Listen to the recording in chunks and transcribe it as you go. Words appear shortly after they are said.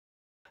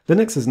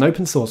Linux is an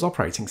open source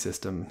operating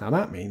system. Now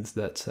that means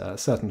that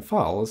certain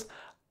files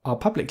are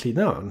publicly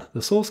known.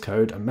 The source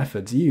code and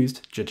methods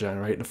used to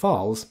generate the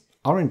files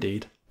are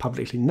indeed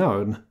publicly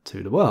known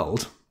to the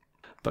world.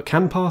 But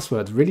can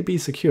passwords really be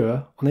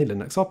secure on a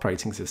Linux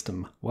operating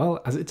system?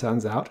 Well, as it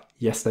turns out,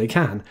 yes they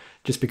can.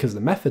 Just because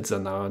the methods are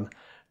known,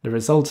 the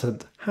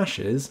resultant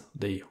hashes,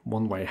 the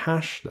one-way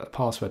hash that a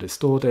password is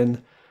stored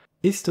in,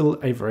 is still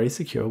a very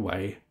secure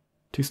way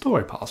to store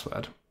a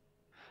password.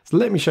 So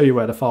let me show you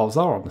where the files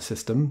are on the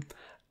system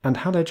and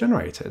how they're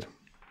generated.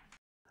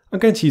 I'm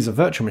going to use a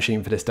virtual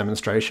machine for this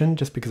demonstration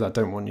just because I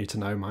don't want you to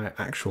know my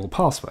actual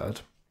password.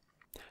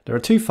 There are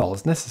two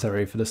files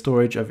necessary for the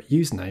storage of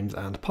usernames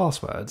and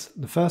passwords.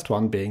 The first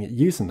one, being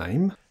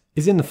username,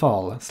 is in the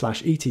file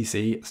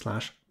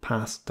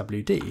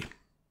 /etc/passwd.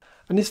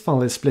 And this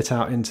file is split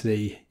out into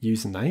the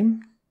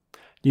username,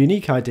 the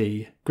unique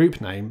ID, group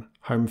name,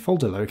 home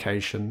folder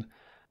location,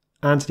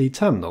 and the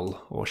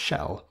terminal or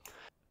shell.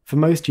 For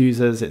most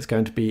users it's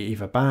going to be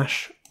either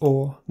bash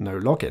or no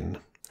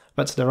login,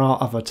 but there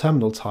are other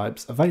terminal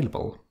types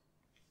available.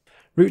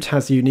 Root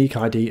has a unique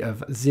ID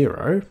of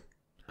 0.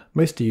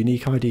 Most of the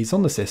unique IDs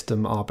on the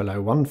system are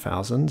below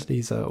 1000,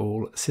 these are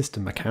all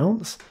system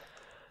accounts.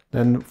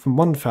 Then from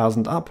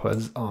 1000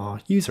 upwards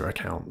are user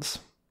accounts.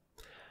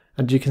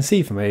 And you can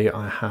see for me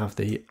I have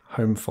the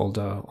home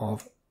folder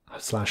of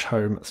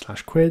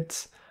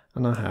 /home/quids,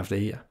 and I have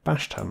the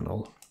bash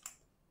terminal.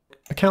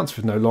 Accounts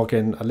with no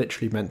login are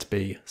literally meant to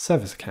be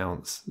service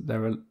accounts.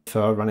 They're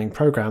for running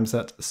programs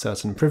at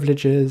certain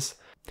privileges,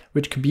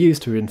 which can be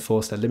used to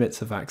enforce the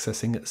limits of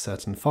accessing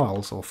certain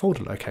files or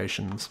folder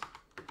locations.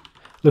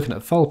 Looking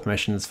at file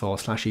permissions for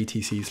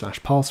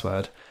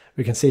 /etc/password,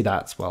 we can see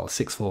that's, well,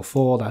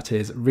 644, that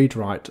is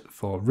read-write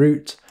for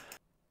root,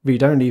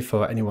 read-only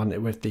for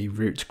anyone with the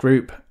root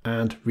group,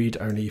 and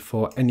read-only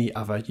for any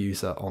other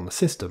user on the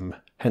system.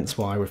 Hence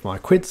why with my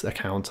Quids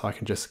account I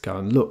can just go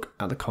and look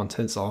at the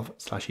contents of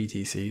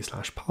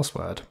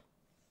 /etc/password.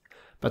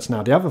 But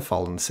now the other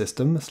file in the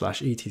system,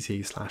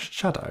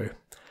 /etc/shadow,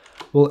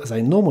 well, as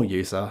a normal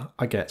user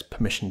I get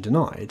permission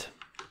denied.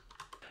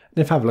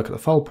 And if I have a look at the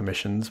file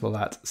permissions, well,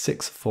 that's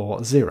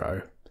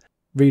 640.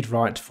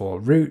 Read-write for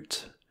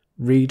root,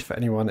 read for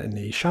anyone in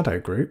the shadow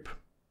group,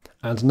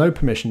 and no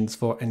permissions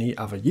for any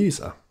other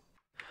user.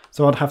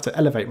 So I'd have to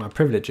elevate my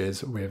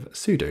privileges with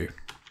sudo.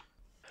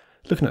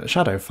 Looking at the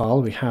shadow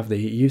file, we have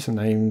the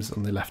usernames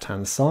on the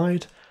left-hand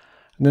side,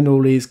 and then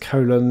all these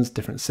colons,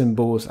 different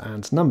symbols,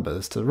 and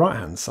numbers to the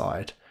right-hand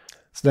side.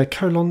 So they're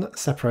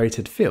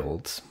colon-separated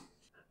fields.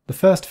 The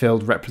first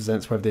field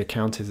represents whether the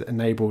account is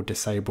enabled,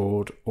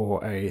 disabled,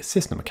 or a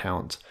system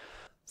account.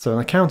 So an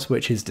account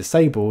which is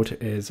disabled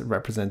is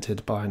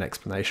represented by an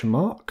exclamation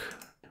mark.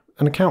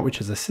 An account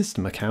which is a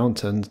system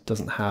account and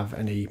doesn't have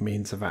any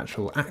means of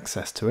actual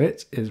access to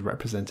it is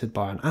represented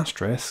by an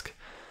asterisk.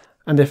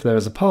 And if there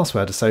is a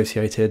password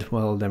associated,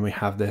 well, then we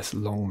have this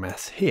long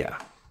mess here.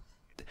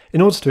 In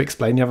order to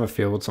explain the other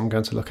fields, I'm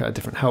going to look at a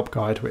different help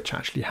guide which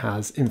actually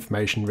has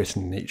information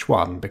written in each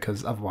one,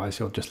 because otherwise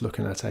you're just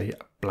looking at a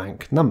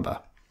blank number.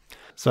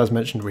 So as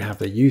mentioned, we have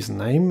the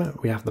username,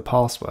 we have the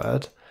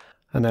password,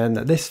 and then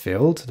this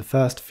field, the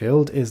first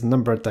field, is the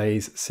number of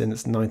days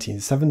since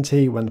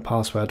 1970 when the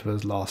password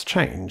was last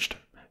changed.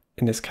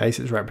 In this case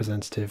it's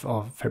representative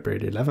of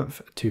February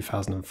 11th,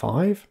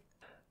 2005.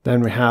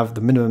 Then we have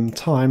the minimum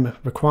time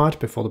required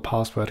before the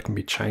password can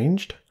be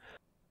changed.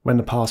 When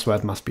the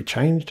password must be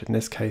changed, in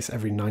this case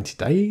every 90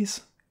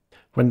 days.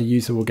 When the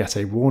user will get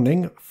a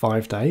warning,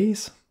 5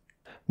 days.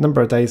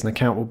 Number of days an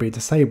account will be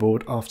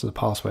disabled after the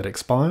password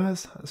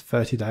expires, that's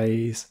 30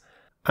 days.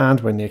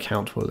 And when the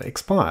account will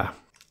expire,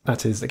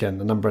 that is again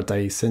the number of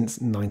days since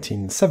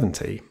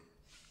 1970.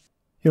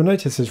 You'll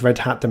notice this Red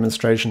Hat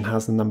demonstration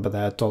has the number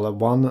there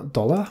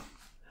 $1,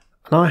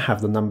 and I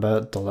have the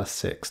number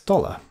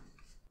 $6.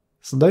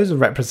 So those are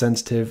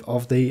representative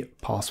of the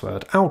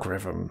password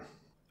algorithm.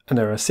 And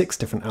there are 6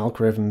 different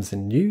algorithms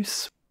in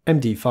use.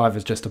 MD5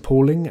 is just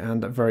appalling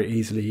and very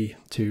easily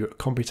to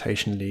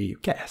computationally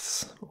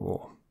guess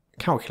or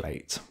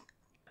calculate.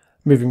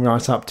 Moving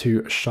right up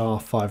to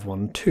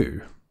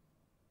SHA-512.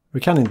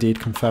 We can indeed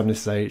confirm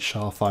this is a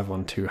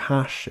SHA-512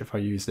 hash if I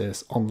use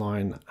this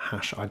online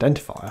hash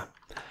identifier.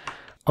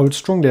 I would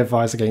strongly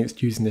advise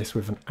against using this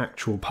with an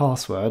actual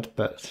password,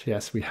 but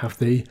yes, we have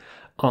the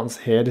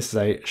answer here. This is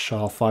a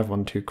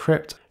SHA-512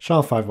 crypt,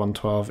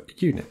 SHA-5112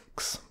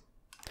 Unix.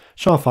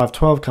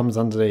 SHA-512 comes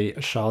under the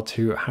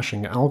SHA-2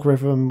 hashing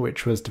algorithm,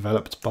 which was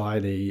developed by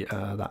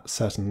that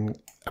certain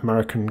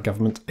American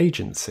government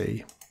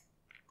agency.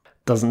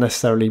 Doesn't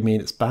necessarily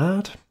mean it's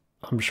bad.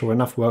 I'm sure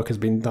enough work has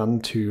been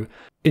done to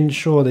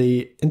ensure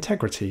the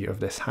integrity of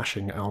this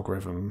hashing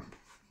algorithm.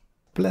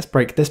 But let's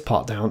break this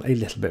part down a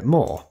little bit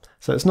more.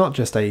 So it's not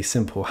just a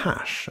simple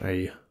hash,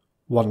 a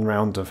one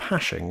round of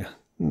hashing.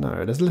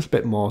 No, there's a little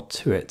bit more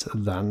to it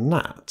than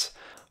that.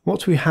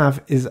 What we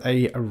have is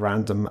a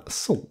random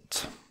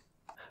salt.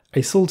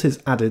 A salt is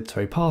added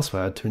to a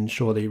password to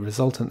ensure the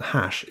resultant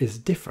hash is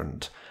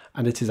different,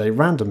 and it is a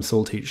random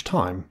salt each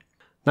time.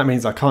 That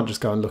means I can't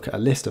just go and look at a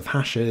list of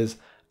hashes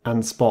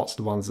and spot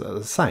the ones that are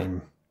the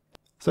same.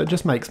 So it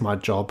just makes my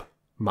job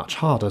much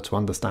harder to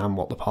understand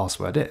what the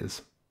password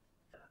is.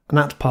 And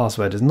that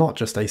password is not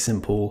just a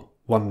simple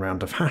one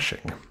round of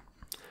hashing.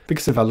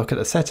 Because if I look at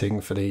the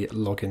setting for the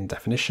login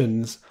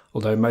definitions,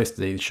 although most of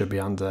these should be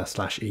under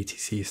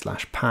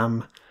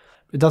 /etc/pam,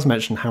 it does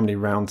mention how many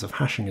rounds of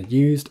hashing are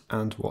used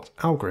and what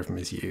algorithm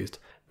is used.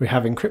 We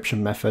have encryption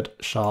method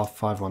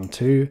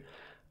SHA-512,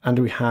 and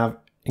we have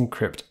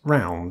encrypt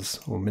rounds,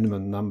 or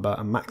minimum number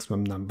and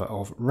maximum number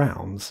of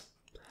rounds.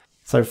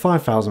 So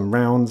 5,000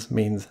 rounds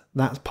means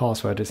that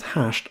password is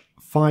hashed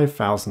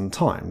 5,000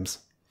 times.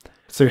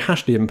 So you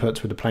hash the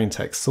input with a plain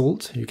text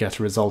salt, you get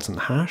a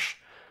resultant hash,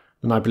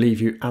 and I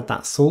believe you add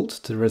that salt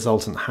to the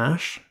resultant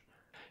hash.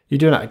 You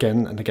do that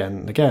again and again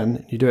and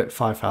again, you do it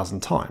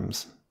 5,000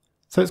 times.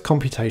 So it's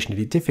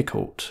computationally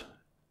difficult.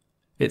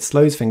 It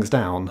slows things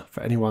down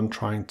for anyone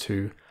trying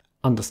to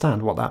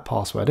understand what that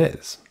password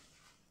is.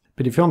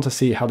 But if you want to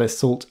see how this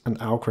salt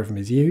and algorithm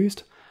is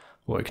used,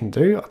 what we can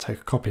do, I'll take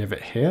a copy of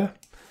it here.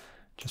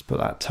 Just put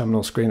that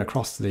terminal screen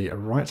across to the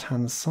right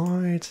hand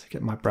side,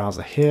 get my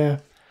browser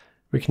here.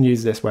 We can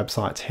use this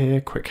website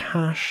here, Quick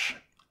Hash.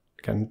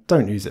 Again,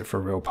 don't use it for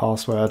a real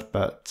password,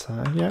 but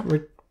yeah,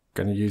 we're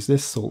going to use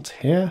this salt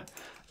here.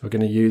 We're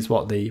going to use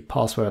what the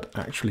password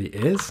actually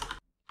is.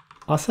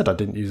 I said I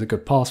didn't use a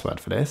good password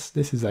for this.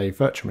 This is a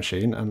virtual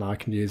machine and I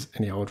can use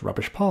any old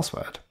rubbish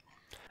password.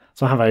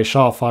 So I have a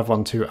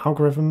SHA-512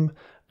 algorithm,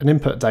 an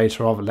input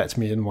data of let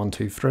me in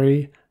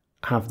 123,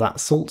 have that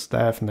salt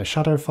there from the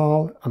shadow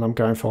file, and I'm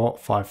going for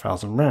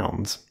 5,000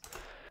 rounds.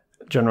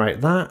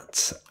 Generate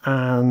that,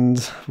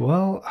 and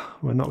well,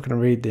 we're not going to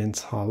read the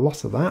entire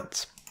lot of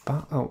that,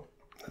 but oh,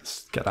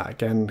 let's get that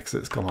again because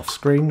it's gone off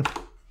screen.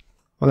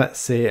 Well, let's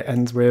see, it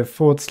ends with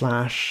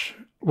 /1CKUODS.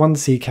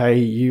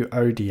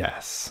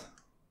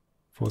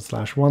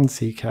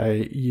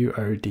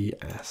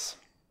 /1CKUODS.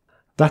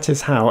 That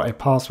is how a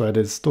password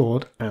is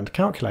stored and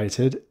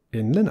calculated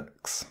in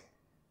Linux.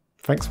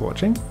 Thanks for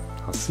watching.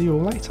 I'll see you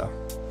all later.